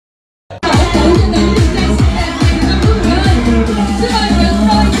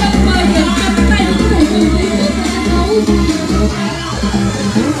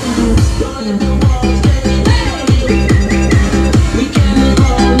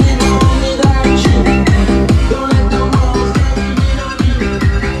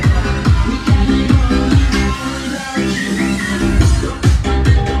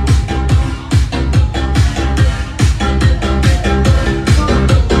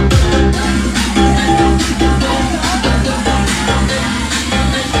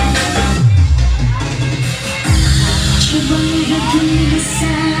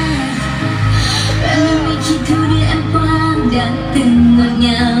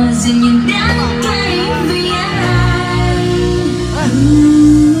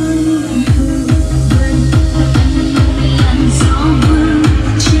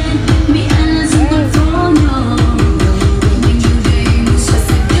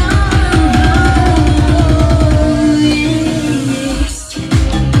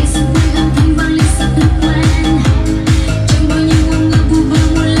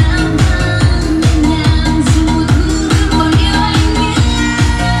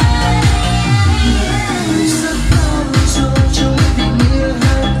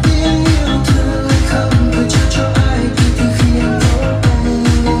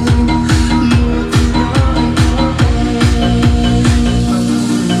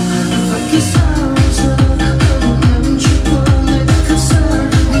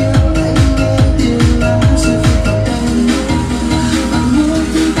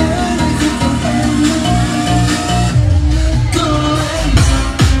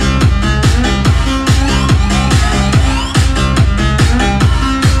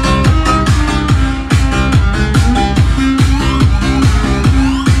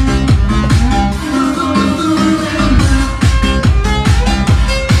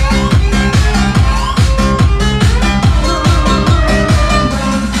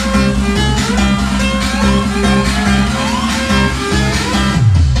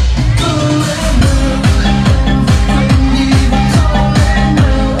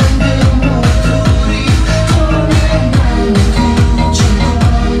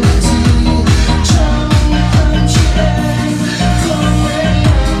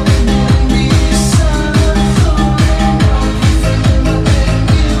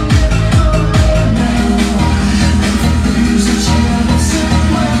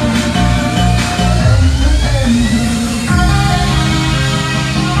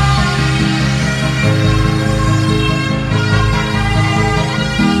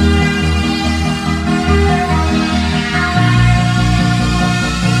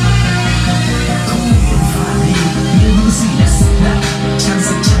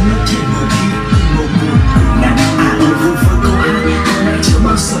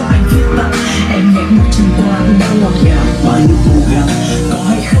nào. Có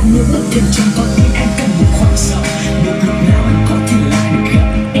hay không như bước chân trong con tim em cần một khoảng sâu. Biết lúc nào anh có thể lại được gặp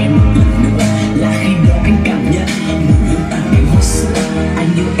em một lần nữa, là khi đó anh cảm nhận mùi hương tàn cánh hoa xưa. Anh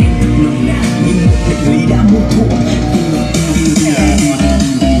yêu em thật nồng nàn như một bệnh lý đã muôn thuở.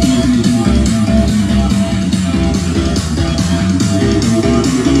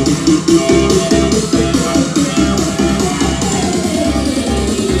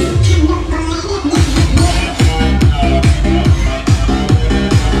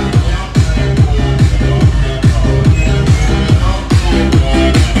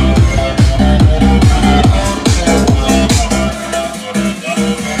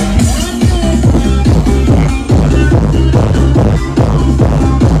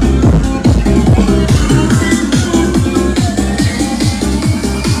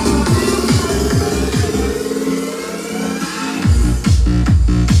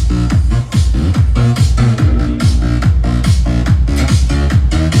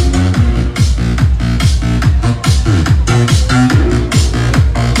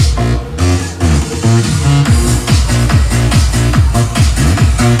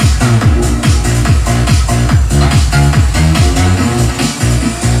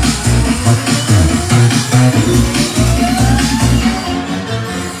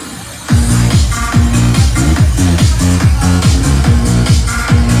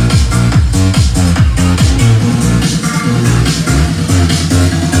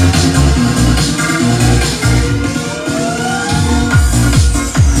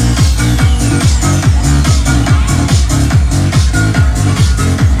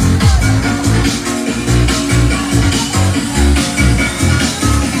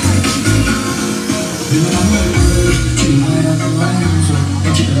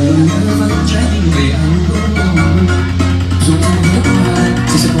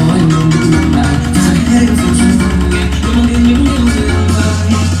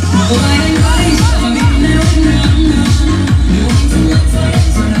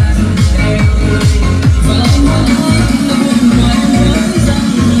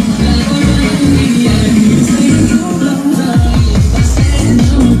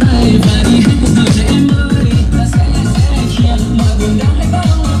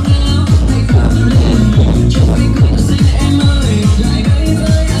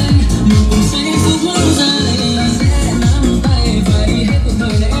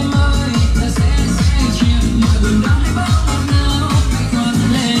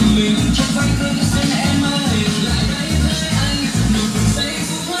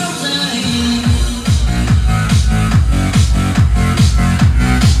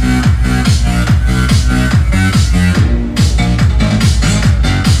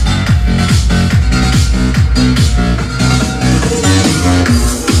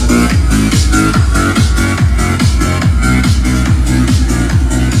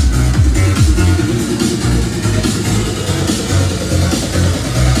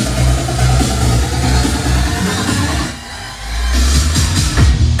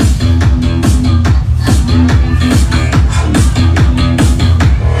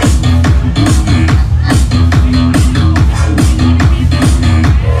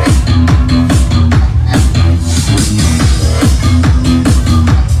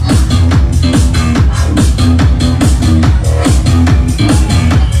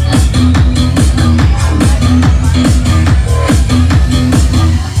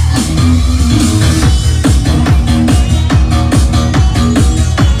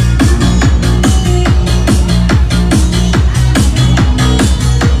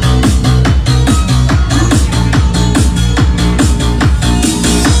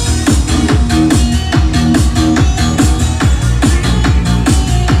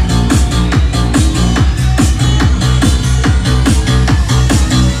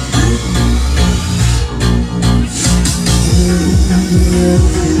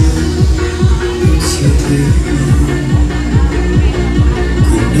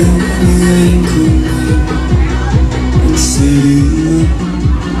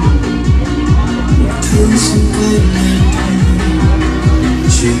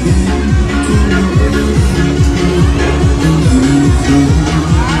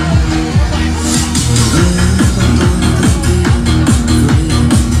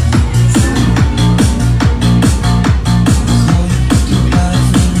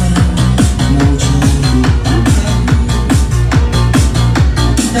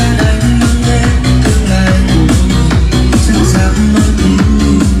 Tương lai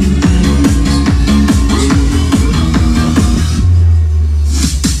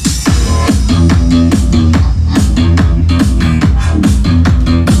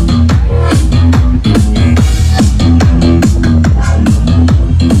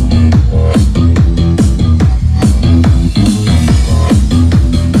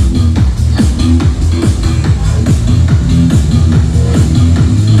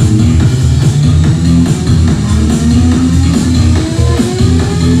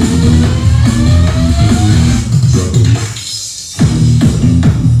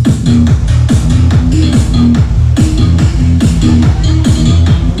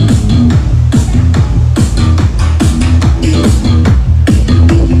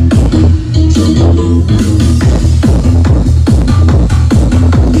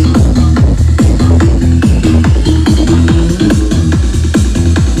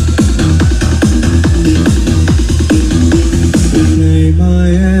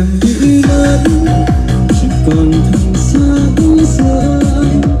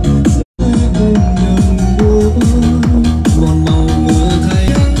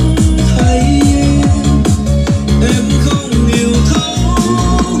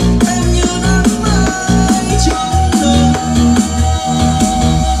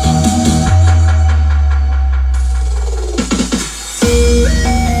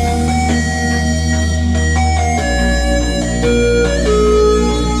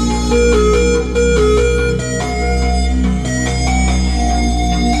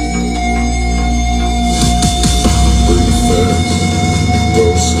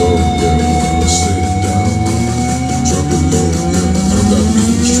low, yeah. Sit down, drop it low, yeah. I'm not me,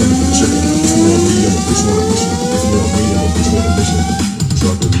 just trying to project. If you want me, I'ma put you on a mission. If you want me, I'ma put you on a mission.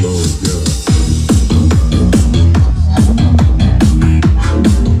 Drop it low, yeah.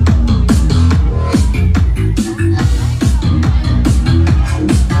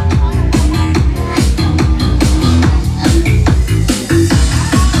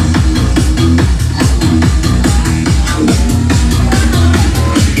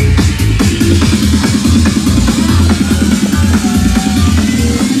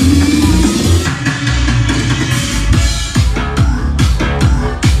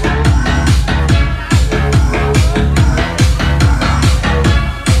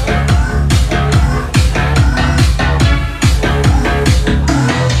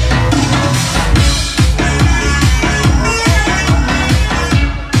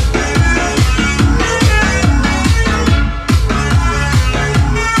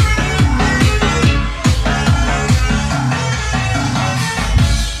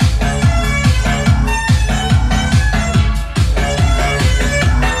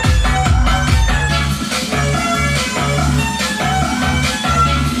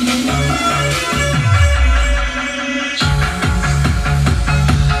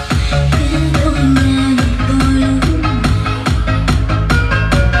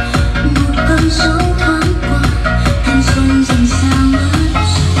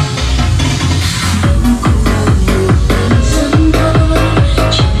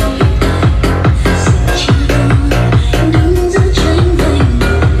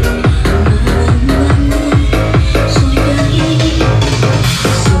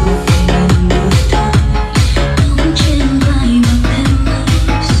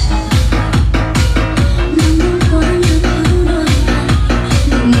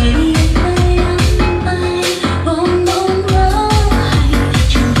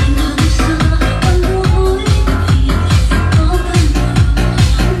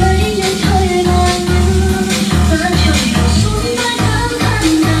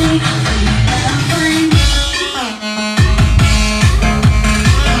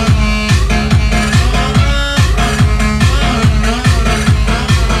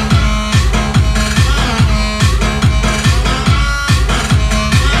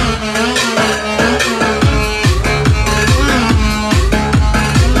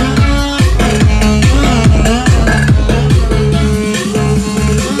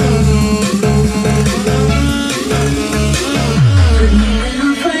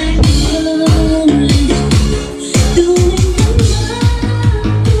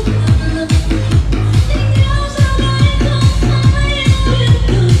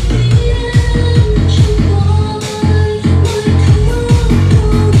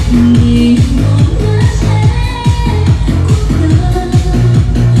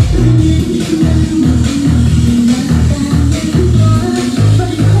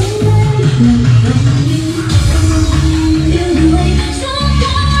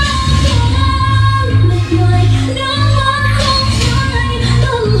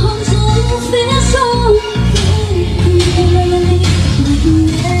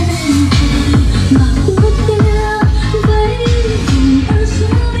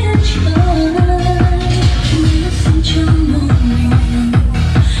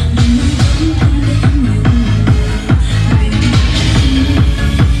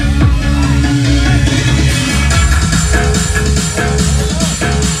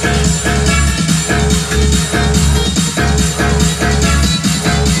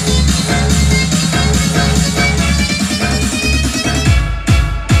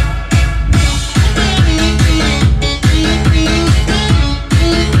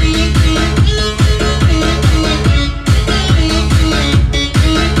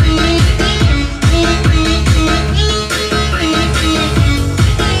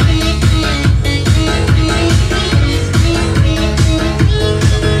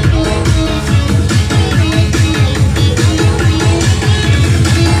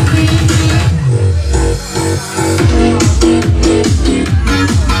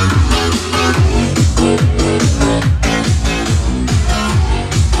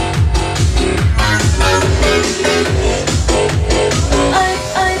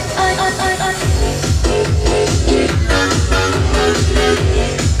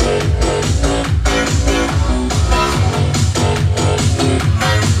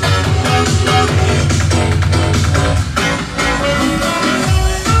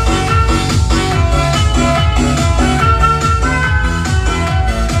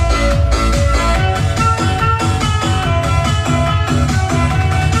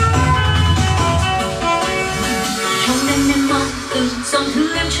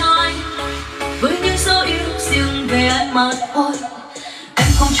 thứ em trai với những dấu yêu riêng về anh mà thôi. Em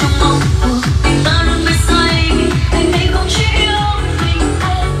không trông mong cuộc tình ta luôn mê say, anh ấy không chỉ yêu mình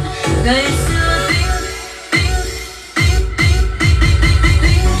em. Ngày xưa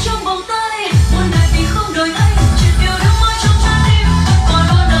tính trong vòng tay, muôn đời vì không đổi thay, chuyện yêu đắm mãi trong trái tim còn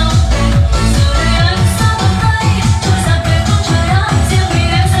luôn đâu. Giờ đây anh xa vòng tay, trôi dạt về phương trời ác, riêng vì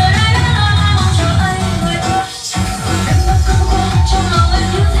em giờ đây đã là mong chờ anh người ơi. Em đã cơn qua trong lòng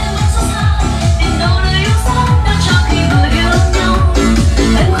anh như thế mà xót xa, tìm đâu nơi yêu xa đã cho khi vừa yêu nhau.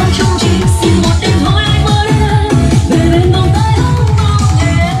 Em không trông chỉ xin một đêm thôi anh mơ đến về bên vòng tay ấm mong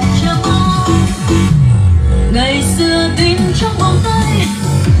em chờ mong. Ngày xưa tin trong vòng tay.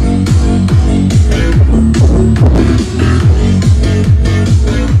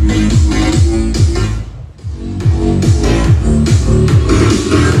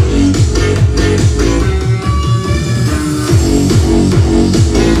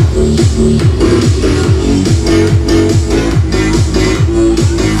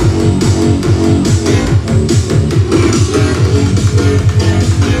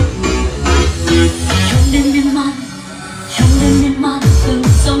 Trong đêm miên man từng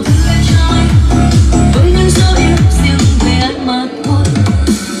dòng thư em trai với những dấu yêu riêng về anh mà thôi.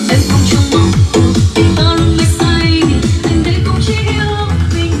 Em không trông mong cuộc tình ta luôn mê say, anh đây không chỉ yêu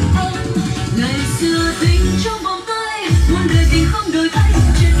mình em. Ngày xưa tình trong vòng tay, muôn đời vì không đổi thay,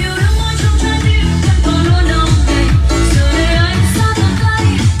 chuyện yêu đắm mãi trong trái tim em còn luôn đong đầy. Giờ đây anh xa vòng tay,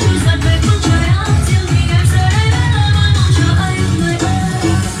 trôi dạt về phương trời ác, riêng mình em giờ đây đã là mong chờ anh người ơi.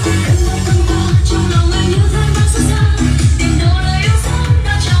 Em đã từng qua trong lòng anh như thế mà xót xa, tìm đâu lời yêu xa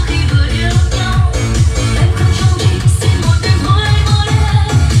đã cho khi vừa yêu nhau. Em không trông chỉ xin một đêm thôi anh mơ đến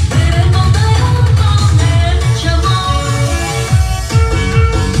về bên vòng tay ấm mong em chờ mong.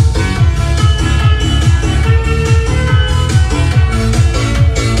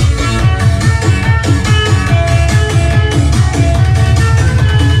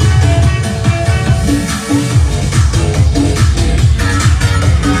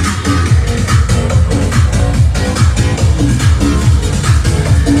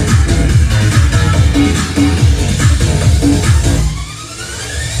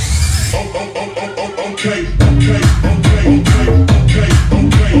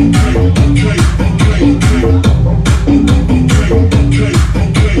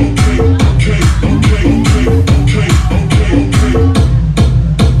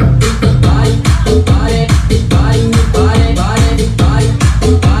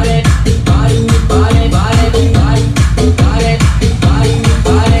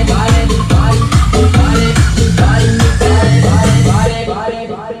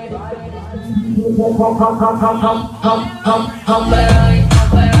 Không bé ơi,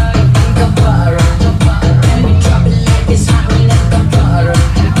 anh có vợ rồi. Em bị drop it like it's hot when anh có vợ rồi.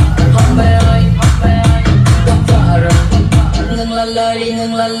 Không bé ơi, anh có vợ rồi. Ngừng là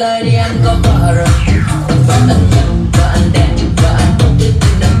lời đi, anh có vợ rồi. Vợ anh nhận, vợ anh đẹp, vợ anh tốt với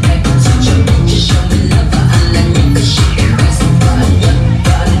tình anh đẹp. Show me love, vợ anh là những cái shit em best. Vợ anh nhận,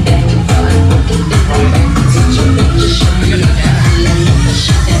 vợ anh đẹp, vợ anh tốt với tình anh đẹp. Show me love, vợ anh là những cái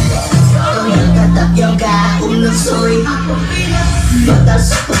shit em best. Có người ta tập yoga uống nước sôi, vợ ta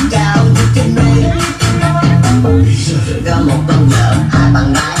sức cũng cao như trên núi. Có một con vợ, hai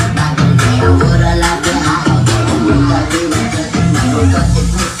bạn gái, ba con mèo, vừa ra la với hai họ thèm. Người ta đi mà chơi thích mà tôi có thích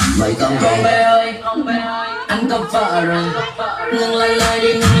mấy con Không gái. bé ơi, anh có vợ rồi. Ngừng là lời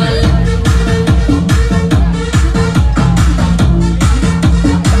đi, ngừng là lời.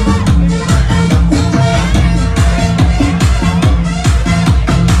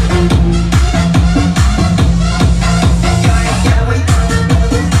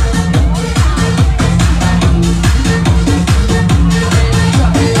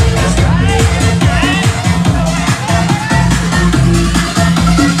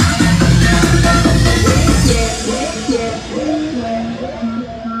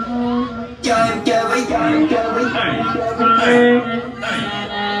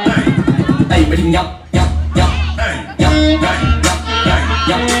 Ê mày đừng nhóc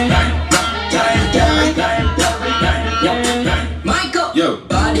Michael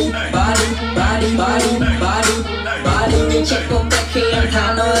Body như chiếc cô cách khi em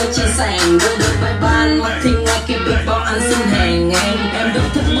thả nó ở trên sàn. Đưa được bài ban mặt thì ngoài kia bị bao anh xin hàng. Em được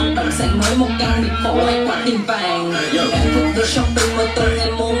thích bất động sản mới một căn biệt phố hay quả tiền vàng. Em thích được shopping mơ tôi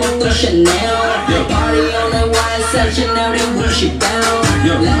em mua mơ tôi Chanel. Party all night while sell Chanel đem bullshit down.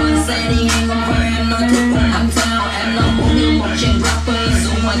 Lên xe đi ngang con vợ em nói thích quần uptown. Em nói muốn như một chàng rapper dù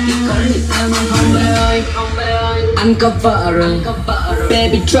ngoài kia có người theo nhưng không bé ơi anh có vợ rồi.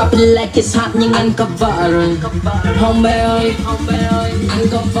 Baby drop it like it's hot nhưng anh có vợ rồi. Homie ơi, anh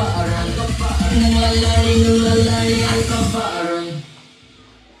có vợ rồi. Ngừng là lời, anh có vợ rồi.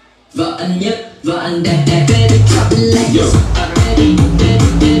 Vợ anh nhất, vợ anh đẹp. Baby drop it like it's hot.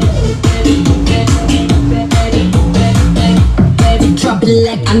 Baby drop it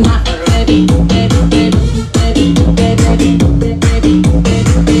like I'm hot.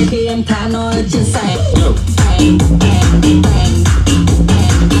 Khi em thả nó trên sàn.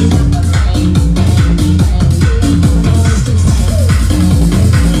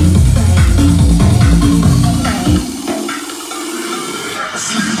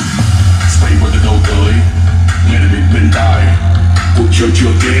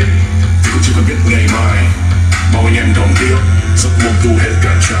 Chưa kết thì cũng chưa cần biết ngày mai. Bao anh em đón tiếp giấc mộng thu hết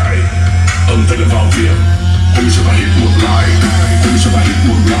cả trái. Âm thanh là vào việc. Hôm nay cho ta hit một like. Hôm nay cho ta hit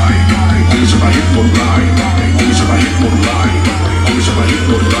một like. Hôm nay cho ta hit một like. Hôm nay cho ta hit một like. Hôm nay cho ta hit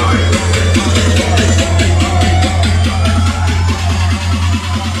một like.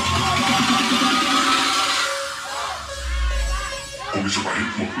 Hôm nay cho ta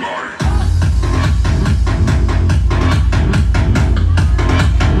hit một like.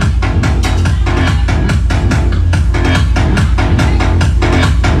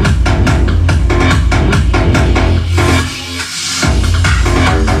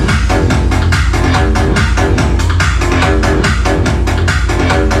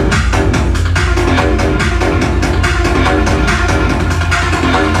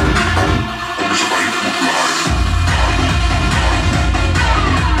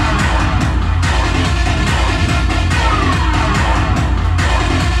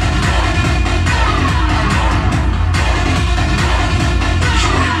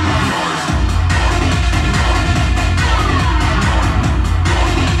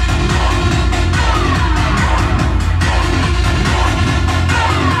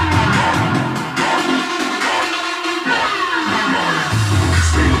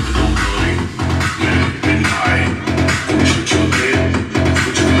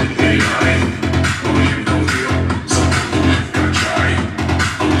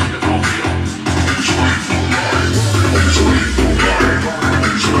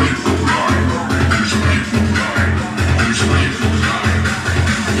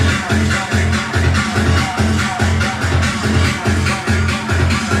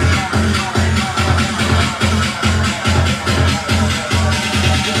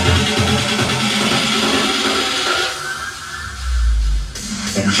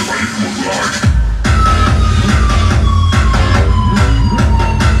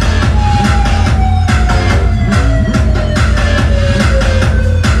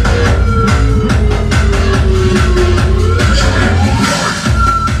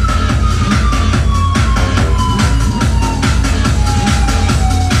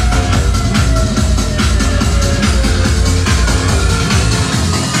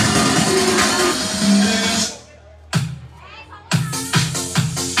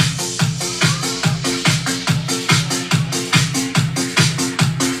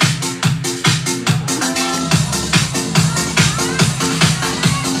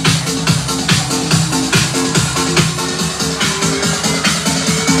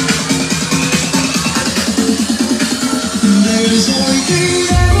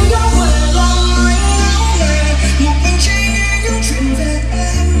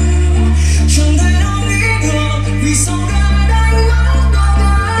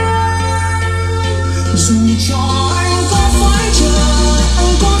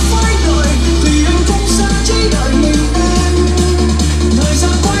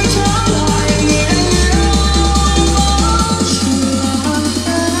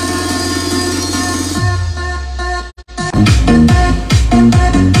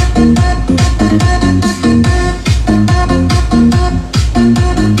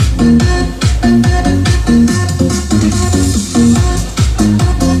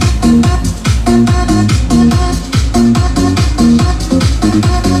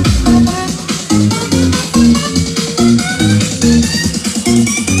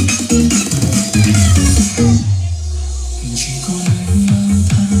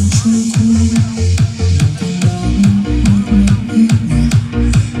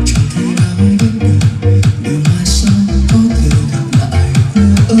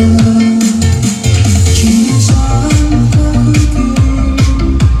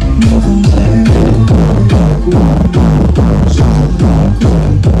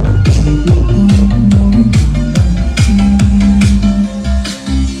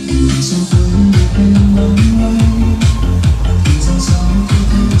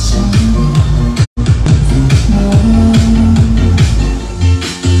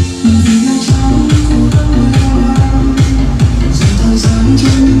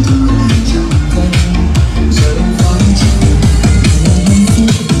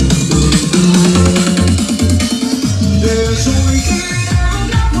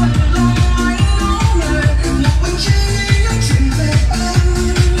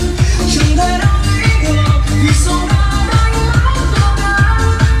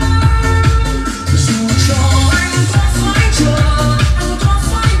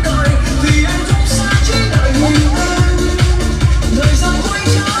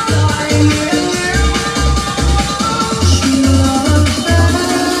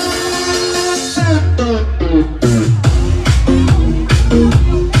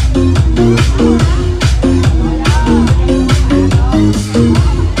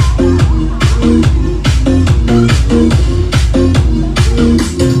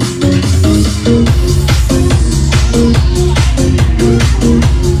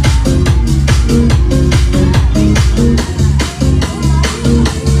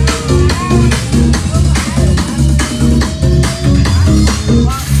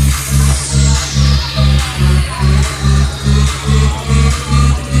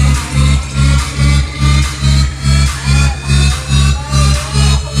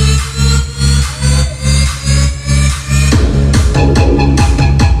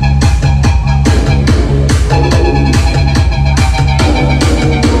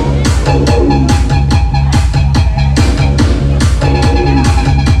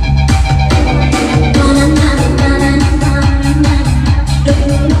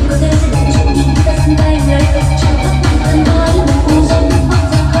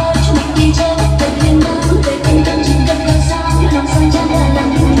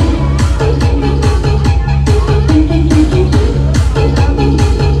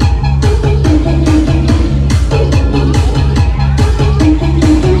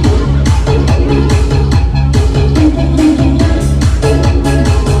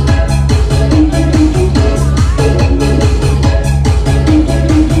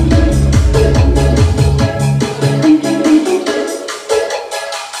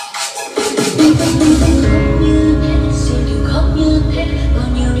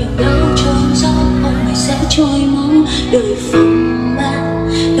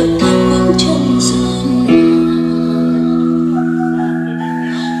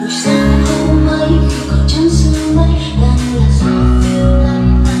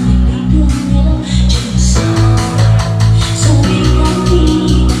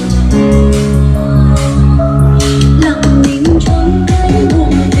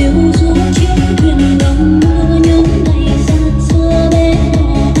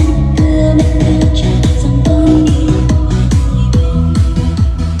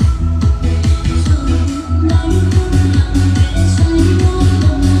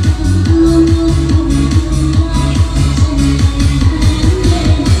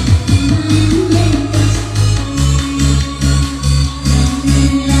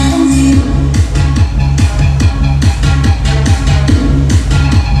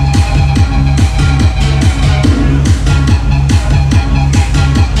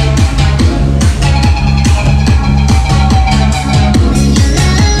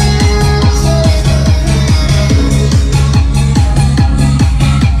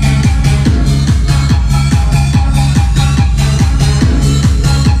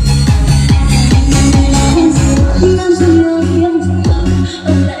 Làm gì ở yên gì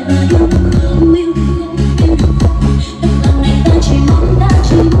ở lại và